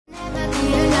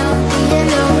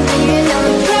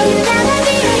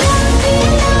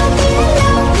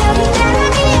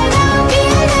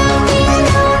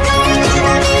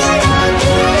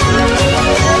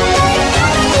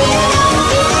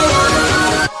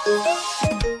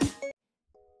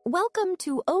Welcome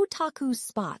to Otaku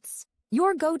Spots,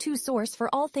 your go-to source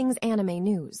for all things anime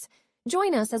news.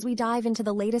 Join us as we dive into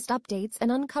the latest updates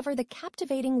and uncover the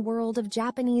captivating world of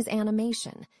Japanese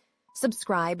animation.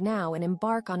 Subscribe now and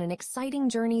embark on an exciting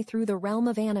journey through the realm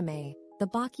of anime. The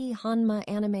Baki Hanma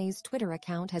Anime's Twitter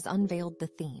account has unveiled the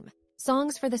theme.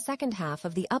 Songs for the second half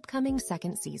of the upcoming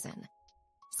second season.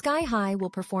 Sky High will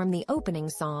perform the opening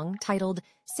song, titled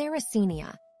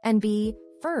Sarracenia, and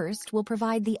First will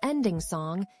provide the ending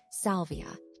song, Salvia.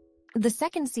 The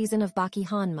second season of Baki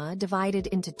Hanma, divided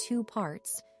into two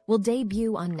parts, will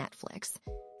debut on Netflix.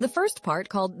 The first part,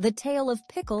 called The Tale of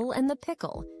Pickle and the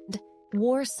Pickle,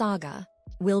 War Saga,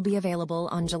 will be available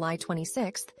on July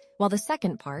 26th, while the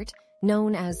second part,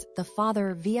 known as The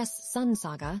Father vs. Son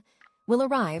Saga, will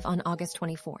arrive on August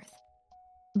 24th.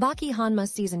 Baki Hanma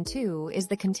Season 2 is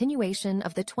the continuation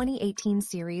of the 2018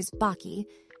 series Baki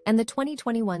and the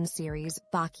 2021 series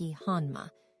Baki Hanma.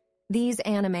 These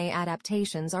anime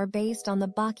adaptations are based on the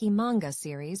Baki manga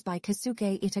series by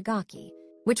Keisuke Itagaki,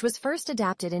 which was first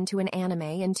adapted into an anime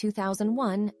in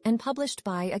 2001 and published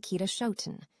by Akita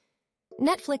Shoten.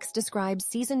 Netflix describes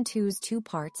Season 2's two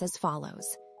parts as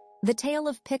follows: The Tale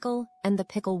of Pickle and the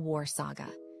Pickle War Saga.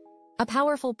 A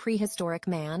powerful prehistoric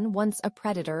man, once a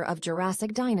predator of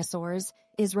Jurassic dinosaurs,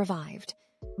 is revived.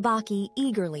 Baki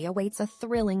eagerly awaits a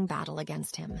thrilling battle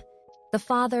against him. The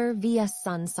Father vs.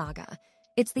 Son Saga.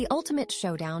 It's the ultimate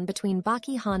showdown between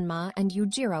Baki Hanma and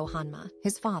Yujiro Hanma,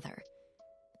 his father.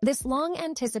 This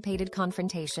long-anticipated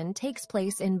confrontation takes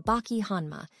place in Baki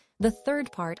Hanma, the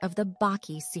third part of the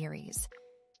Baki series.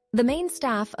 The main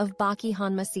staff of Baki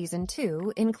Hanma Season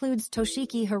 2 includes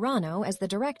Toshiki Hirano as the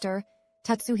director,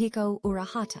 Tatsuhiko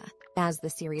Urahata as the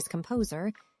series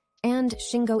composer, and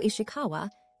Shingo Ishikawa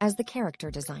as the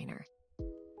character designer.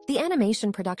 The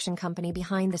animation production company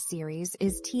behind the series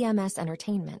is TMS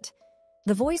Entertainment.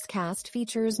 The voice cast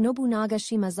features Nobunaga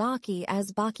Shimazaki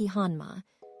as Baki Hanma,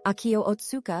 Akio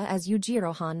Otsuka as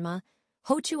Yujiro Hanma,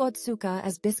 Hochu Otsuka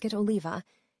as Biscuit Oliva,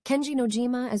 Kenji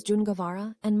Nojima as Jun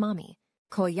Guevara, and Mami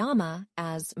Koyama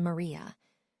as Maria.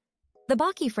 The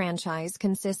Baki franchise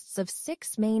consists of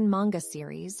 6 main manga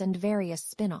series and various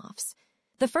spin-offs.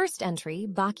 The first entry,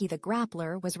 Baki the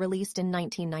Grappler, was released in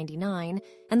 1999,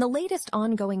 and the latest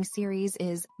ongoing series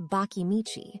is Baki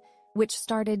Michi, which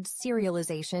started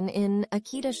serialization in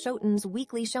Akita Shoten's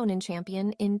Weekly Shonen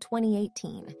Champion in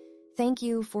 2018. Thank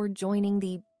you for joining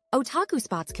the Otaku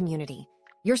Spots community.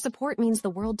 Your support means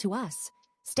the world to us.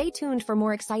 Stay tuned for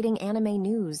more exciting anime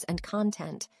news and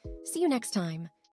content. See you next time.